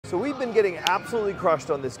So we've been getting absolutely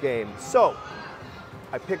crushed on this game. So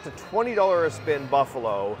I picked a $20 a spin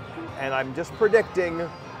Buffalo, and I'm just predicting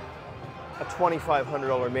a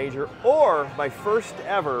 $2,500 major or my first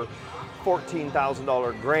ever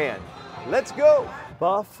 $14,000 grand. Let's go.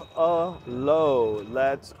 Buffalo,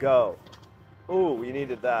 let's go. Ooh, you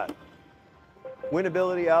needed that.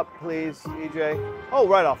 Winnability up, please, EJ. Oh,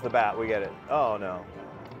 right off the bat, we get it. Oh, no.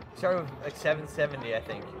 Started with like 770, I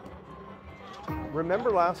think.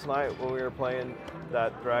 Remember last night when we were playing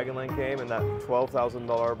that Dragonlink game and that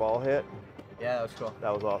 $12,000 ball hit? Yeah, that was cool.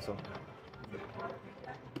 That was awesome.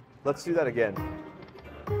 Let's do that again.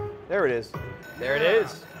 There it is. There it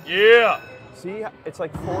is. Yeah! See, it's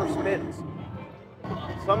like 4 spins.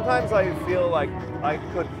 Sometimes I feel like I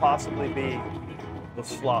could possibly be the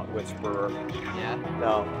slot whisperer. Yeah.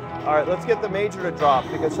 No. All right, let's get the major to drop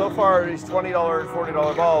because so far these $20 and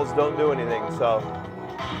 $40 balls don't do anything. So,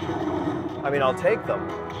 I mean, I'll take them.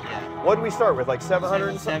 Yeah. What did we start with? Like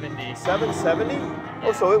 700? 770. 770? Yeah.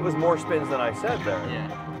 Oh, so it was more spins than I said there. Yeah.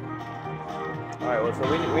 All right, well, so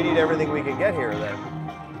we need everything we can get here then,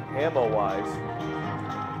 ammo-wise.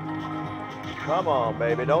 Come on,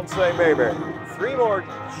 baby, don't say baby. 3 more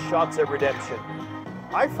shots at redemption.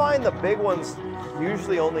 I find the big ones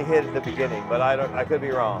usually only hit at the beginning, but I could be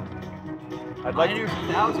wrong. I'd like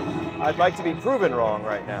to be proven wrong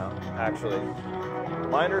right now, actually.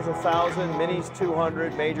 Minors 1,000, minis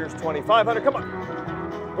 200, majors 2,500. Come on.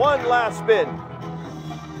 One last spin.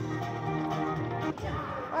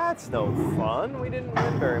 That's no fun. We didn't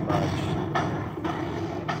win very much.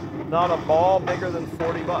 Not a ball bigger than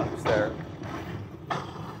 40 bucks there.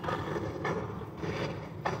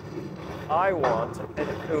 I want an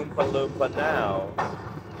Oompa Loompa now.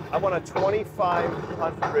 I want a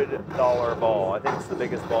 $2,500 ball. I think it's the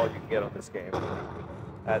biggest ball you can get on this game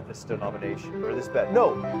at this denomination, or this bet.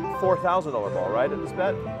 No, $4,000 ball, right, at this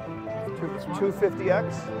bet?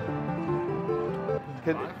 250X?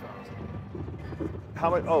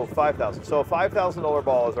 How much? Oh, 5,000. So a $5,000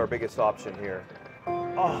 ball is our biggest option here.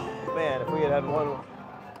 Oh, man, if we had one,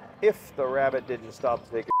 if the rabbit didn't stop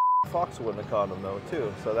to take a fox wouldn't have caught him though,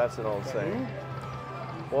 too. So that's an old saying.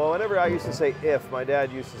 Well, whenever I used to say if, my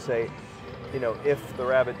dad used to say, you know, if the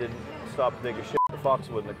rabbit didn't stop to take a shit, the fox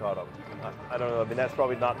wouldn't have caught him. I don't know. I mean, that's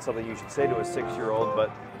probably not something you should say to a 6-year-old,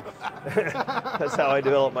 but that's how I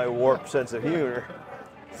developed my warped sense of humor.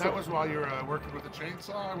 That was while you were working with a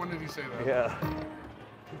chainsaw? When did he say that? Yeah.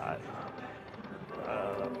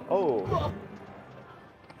 Oh.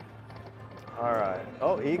 All right.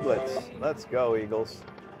 Oh, eaglets. Let's go, Eagles.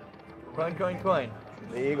 Coin, coin, coin.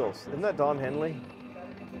 The Eagles. Isn't that Don Henley?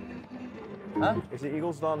 Huh? Is the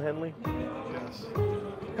Eagles Don Henley? Yes.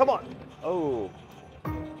 Come on. Oh.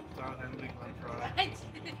 Don Henley, Glenn Fry.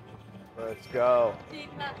 Let's go.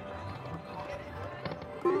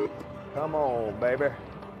 Come on, baby.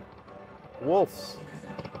 Wolves.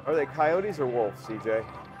 Are they coyotes or wolves, CJ?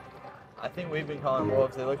 I think we've been calling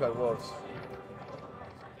wolves. They look like wolves.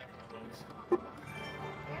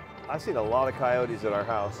 I've seen a lot of coyotes at our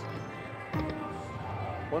house.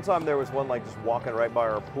 One time there was one like just walking right by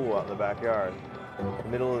our pool out in the backyard,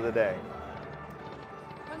 middle of the day.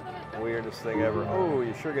 Weirdest thing ever. Oh,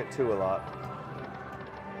 you sure get 2 a lot.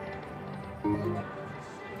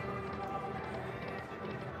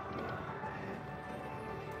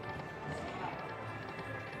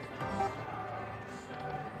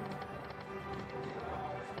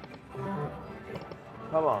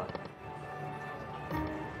 Come on.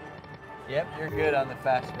 Yep, you're good on the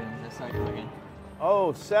fast spins. That's not clicking.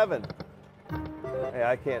 Oh, 7. Hey,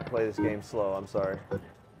 I can't play this game slow. I'm sorry.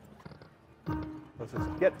 Let's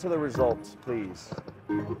just get to the results, please.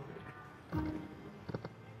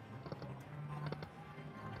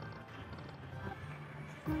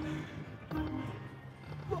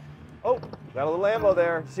 Oh, got a little ammo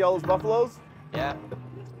there. See all those buffaloes? Yeah.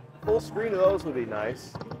 Full screen of those would be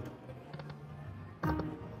nice.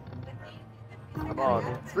 Come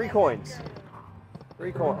on. 3 coins.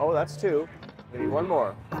 3 coins. Oh, that's 2. We need 1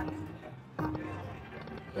 more.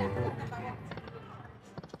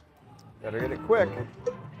 Better get it quick.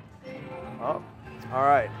 Oh, all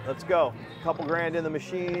right, let's go. Couple grand in the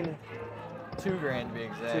machine. 2 grand to be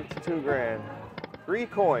exact. 2 grand. 3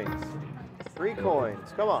 coins. 3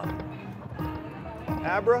 coins. Come on.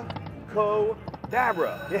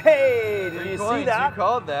 Abracadabra. Hey, did you see that? You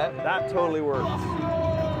called that. That totally worked.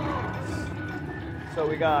 So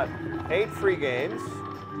we got 8 free games.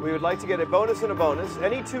 We would like to get a bonus and a bonus.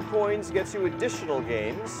 Any 2 coins gets you additional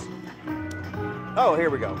games. Oh, here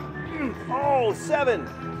we go. Oh, 7.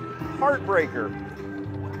 Heartbreaker.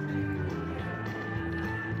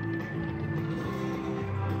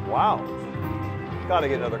 Wow. Gotta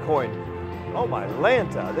get another coin. Oh my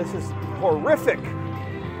Lanta, this is horrific.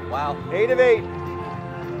 Wow. 8 of 8.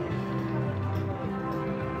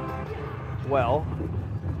 Well,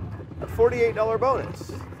 a $48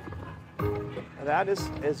 bonus. That is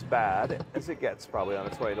as bad as it gets probably on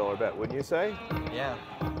a $20 bet, wouldn't you say? Yeah.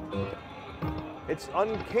 It's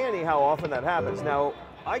uncanny how often that happens. Now,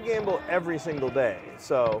 I gamble every single day,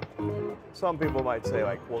 so some people might say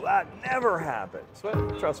like, well, that never happens.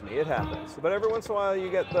 But trust me, it happens. But every once in a while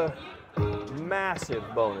you get the massive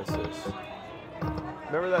bonuses.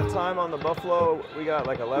 Remember that time on the Buffalo, we got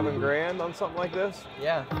like 11 grand on something like this?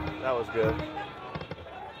 Yeah. That was good.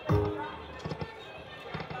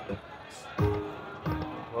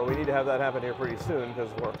 Well, we need to have that happen here pretty soon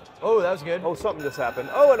because we're... Oh, that was good. Oh, something just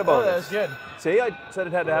happened. Oh, and a bonus. Oh, that was good. See, I said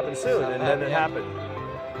it had to happen soon, and then it happened.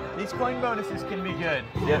 These coin bonuses can be good.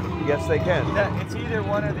 Yeah, yes, they can. It's either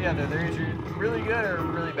one or the other. They're either really good or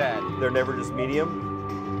really bad. They're never just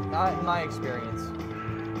medium. Not in my experience.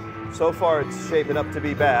 So far, it's shaping up to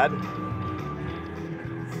be bad.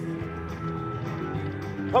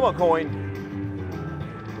 Come on, coin.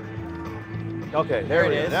 Okay, there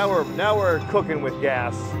it is. Now we're cooking with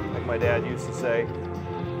gas, like my dad used to say.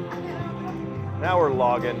 Now we're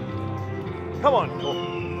logging. Come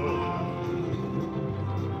on.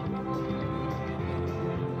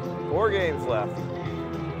 4 games left.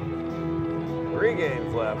 3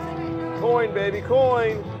 games left. Coin, baby,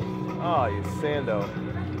 coin. Oh, you Sando.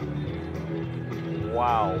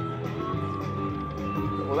 Wow.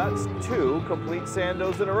 Well, that's 2 complete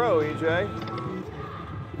Sandos in a row, EJ.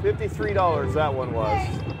 $53 that one was.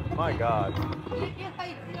 My God.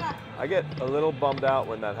 I get a little bummed out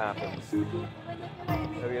when that happens.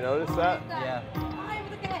 Have you noticed that? Yeah.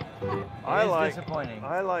 I like disappointing.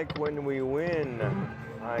 I like when we win.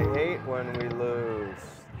 I hate when we lose.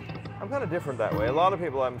 I'm kind of different that way. A lot of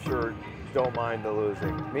people, I'm sure, don't mind the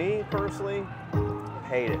losing. Me, personally,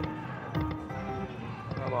 hate it.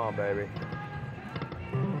 Come on, baby.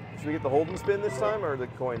 Should we get the hold and spin this time, or the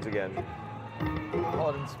coins again?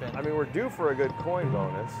 Hold and spin. I mean, we're due for a good coin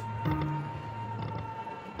bonus.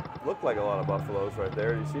 Looked like a lot of buffaloes right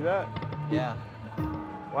there. Do you see that? Yeah.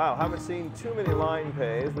 Wow, haven't seen too many line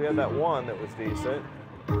pays. We had that one that was decent.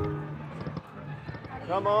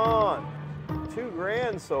 Come on. 2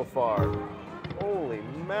 grand so far. Holy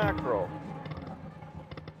mackerel.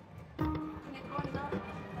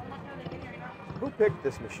 Who picked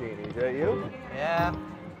this machine, EJ? You? Yeah.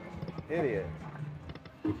 Idiot.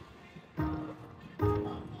 You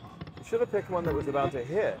should have picked one that was about to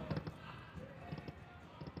hit.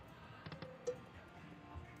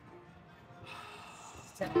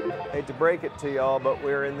 Hate to break it to y'all, but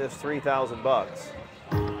we're in this 3,000 bucks.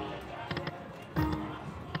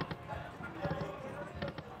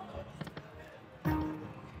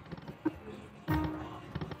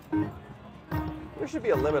 There should be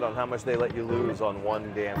a limit on how much they let you lose on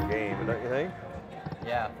one damn game, don't you think?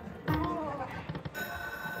 Yeah.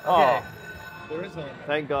 Oh, There is a.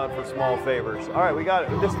 thank God for small favors. All right, we got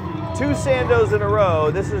this 2 Sandos in a row.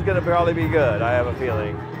 This is going to probably be good, I have a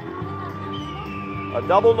feeling. A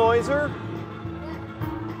double noiser.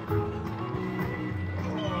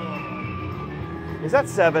 Is that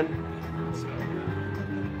 7?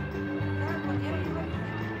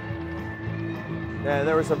 Yeah,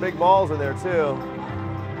 there were some big balls in there too.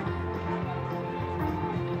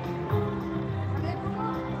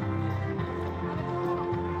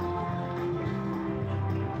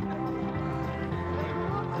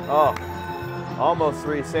 Oh, almost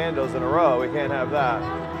 3 Sandos in a row. We can't have that.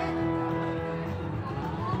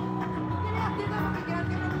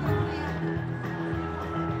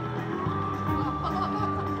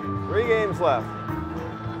 Three games left.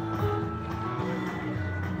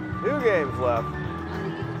 2 games left.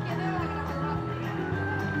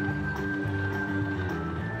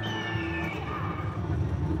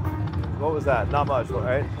 What was that? Not much,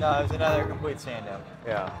 right? No, it was another complete Sando.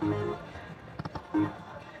 Yeah.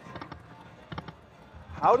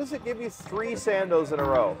 How does it give you 3 Sandos in a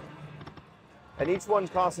row? And each one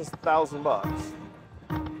costs us $1,000.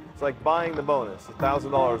 It's like buying the bonus,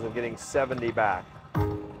 $1,000 and getting 70 back.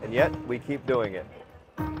 And yet, we keep doing it.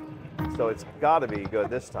 So it's gotta be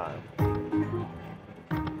good this time.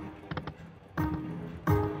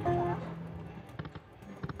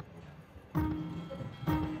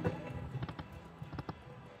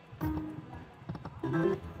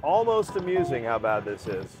 Almost amusing how bad this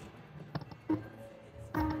is.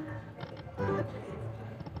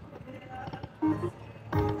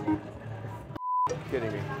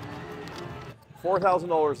 Kidding me.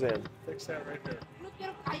 $4,000 in. Fix that right there.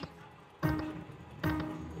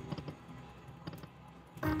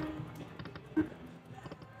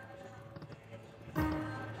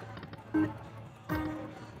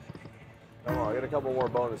 get a couple more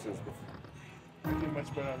bonuses. I think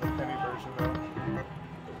much better on the penny version though.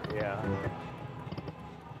 Yeah.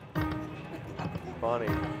 Funny.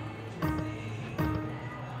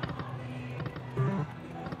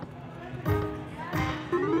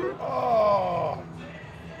 Oh!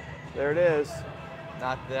 There it is.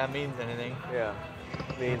 Not that that means anything. Yeah.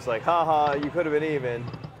 Means like, haha, you could have been even,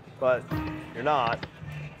 but you're not.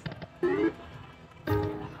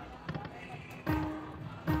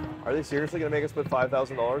 Are they seriously going to make us put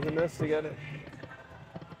 $5,000 in this to get it?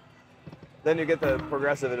 Then you get the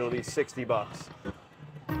progressive, it'll be 60 bucks.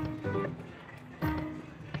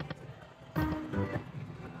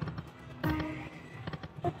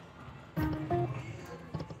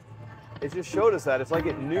 It just showed us that. It's like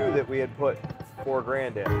it knew that we had put $4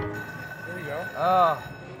 grand in. There you go. Oh.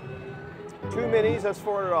 2 minis, that's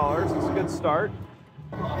 $400. It's a good start.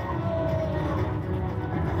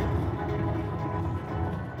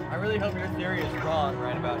 I really hope your theory is wrong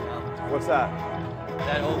right about now. What's that?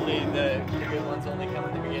 That only the good ones only come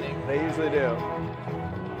at the beginning. They usually do.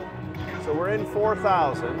 So we're in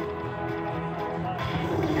 4,000.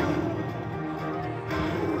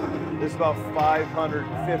 This is about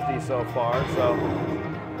 550 so far, so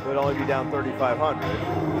we'd only be down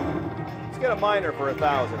 3,500. Let's get a minor for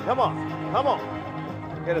 1,000. Come on, come on.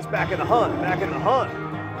 Get us back in the hunt, back in the hunt.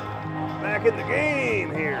 Back in the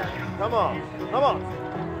game here. Come on, come on.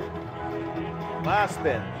 Last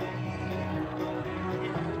spin.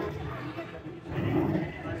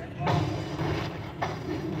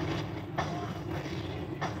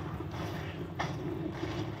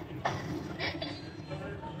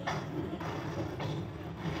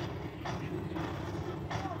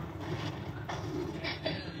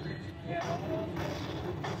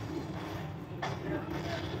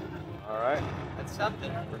 All right, That's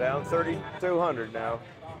something. we're down 3,200 now.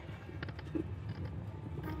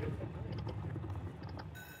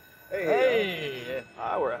 Hey!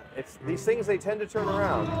 It's these things, they tend to turn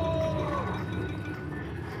around.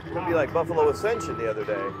 Could be like Buffalo Ascension the other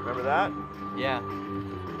day. Remember that? Yeah.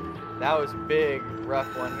 That was a big,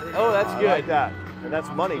 rough one. Oh, that's I good. like that. And that's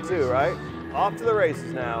money too, right? Off to the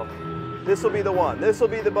races now. This will be the one. This will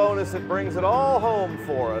be the bonus that brings it all home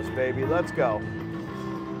for us, baby. Let's go.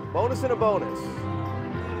 Bonus and a bonus.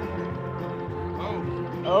 Oh.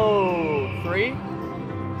 Oh, 3?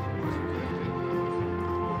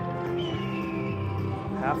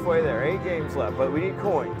 Halfway there. 8 games left, but we need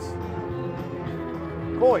coins.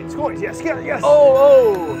 Coins, coins. Yes, yes, yes.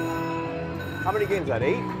 Oh! How many games that?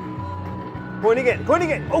 8? Coin again. Coin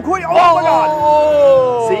again. Oh, coin. Oh, my God.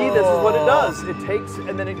 Oh! See, this is what it does. It takes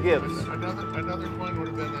and then it gives. Another coin would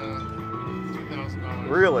have been $2,000.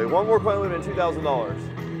 Really? One more coin would have been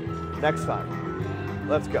 $2,000. Next time.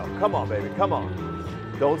 Let's go. Come on, baby. Come on.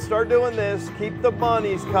 Don't start doing this. Keep the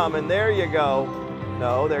monies coming. There you go.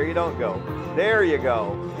 No, there you don't go. There you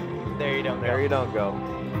go. There you don't go. There you don't go.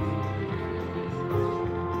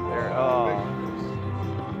 There. Oh.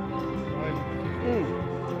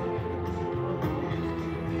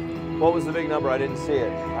 What was the big number? I didn't see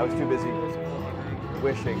it. I was too busy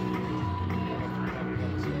wishing.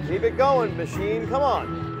 Keep it going, machine. Come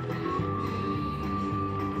on.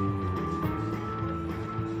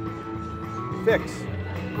 Fix.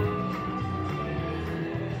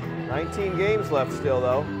 19 games left still,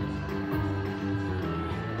 though.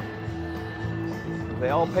 They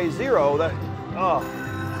all pay 0. That. Oh,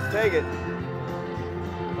 take it.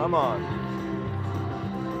 Come on.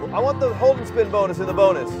 I want the hold and spin bonus in the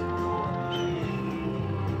bonus.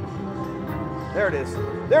 There it is.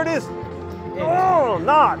 There it is. Oh,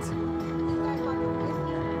 not.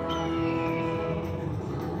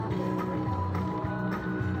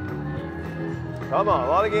 Come on, a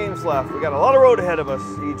lot of games left. We got a lot of road ahead of us,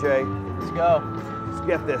 EJ. Let's go. Let's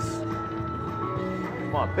get this.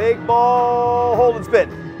 Come on, big ball, hold and spin.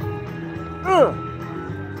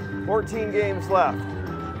 14 games left.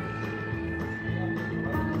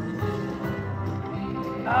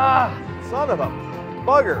 Ah! Son of a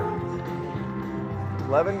bugger.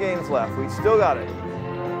 11 games left. We still got it.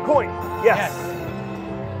 Coin. Yes.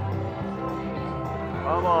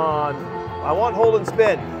 Come on. I want hold and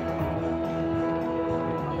spin.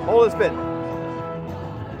 Hold and spin.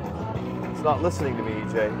 It's not listening to me,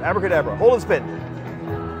 EJ. Abracadabra. Hold and spin.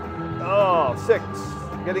 Oh, 6.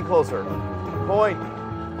 Getting closer. Coin.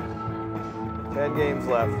 10 games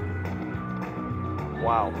left.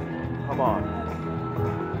 Wow. Come on.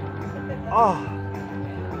 Oh.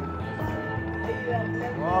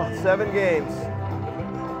 Oh, 7 games.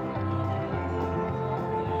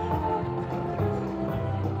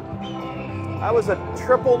 That was a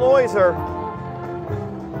triple noiser.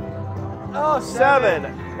 Oh, 7.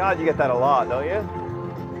 God, you get that a lot, don't you?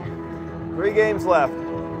 3 games left.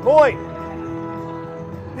 Point!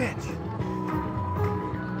 Bitch.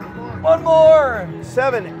 One more.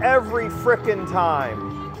 7 every frickin'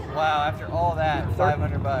 time. Wow, after all that,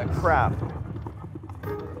 $500. Crap.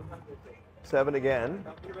 7 again.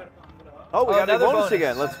 Oh, we got a another bonus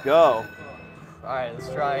again. Let's go. All right, let's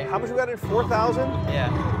try. How much we got in? 4,000?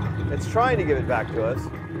 Yeah. It's trying to give it back to us.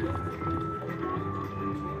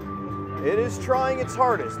 It is trying its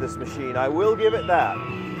hardest, this machine. I will give it that.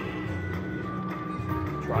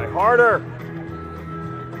 Try harder.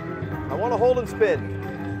 I want to hold and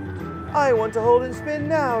spin. I want to hold and spin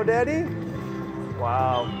now, Daddy.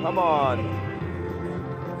 Wow, come on.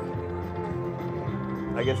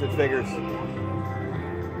 I guess it figures.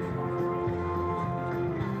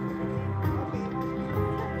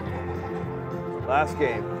 Last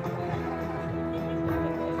game.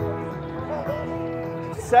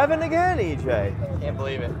 7 again, EJ. Can't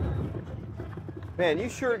believe it. Man, you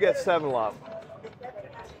sure get 7 a lot.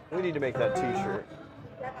 We need to make that t-shirt.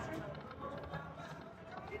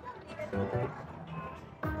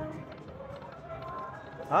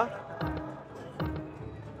 Huh?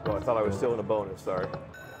 Oh, I thought I was still in a bonus, sorry.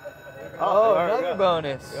 Oh, all right, another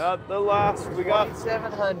bonus. Got the last, we got,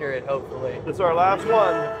 2,700, hopefully. this is our last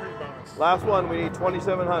one. Last one, we need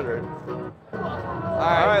 2,700.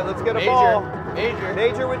 All right, let's get a Major. ball. Major.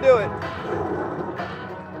 Major would do it.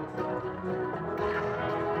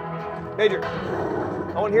 Major,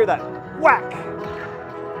 I want to hear that. Whack!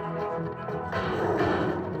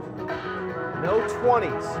 No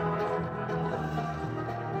 20s.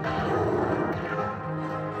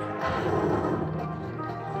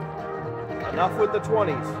 Enough with the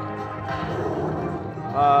 20s.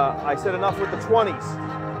 I said enough with the 20s.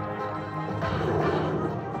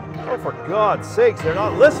 Oh, for God's sakes, they're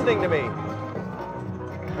not listening to me.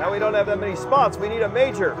 Now we don't have that many spots. We need a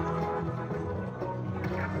major.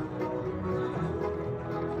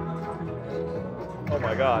 Oh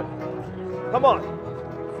my God. Come on.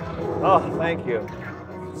 Oh, thank you.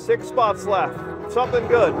 6 spots left. Something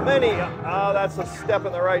good. Many. Oh, that's a step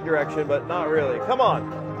in the right direction, but not really. Come on.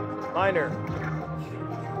 Minor.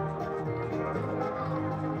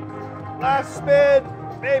 Last spin.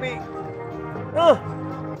 Maybe. Ugh.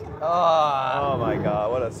 Oh my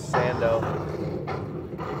God, what a sando.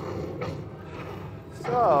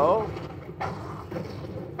 So,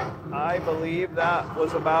 I believe that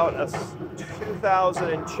was about a 2,000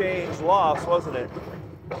 and change loss, wasn't it?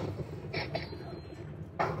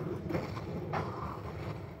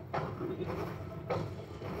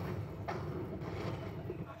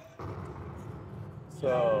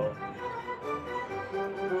 So,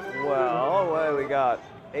 well, what do we got?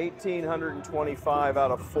 1,825 out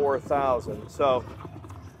of 4,000. So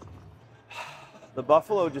the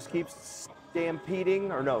buffalo just keeps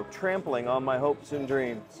stampeding, or no, trampling on my hopes and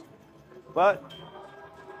dreams. But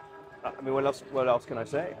I mean, what else can I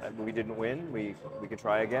say? I mean, we didn't win. We can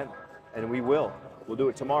try again, and we will. We'll do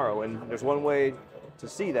it tomorrow. And there's one way to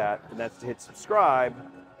see that, and that's to hit subscribe,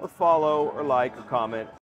 or follow, or like, or comment.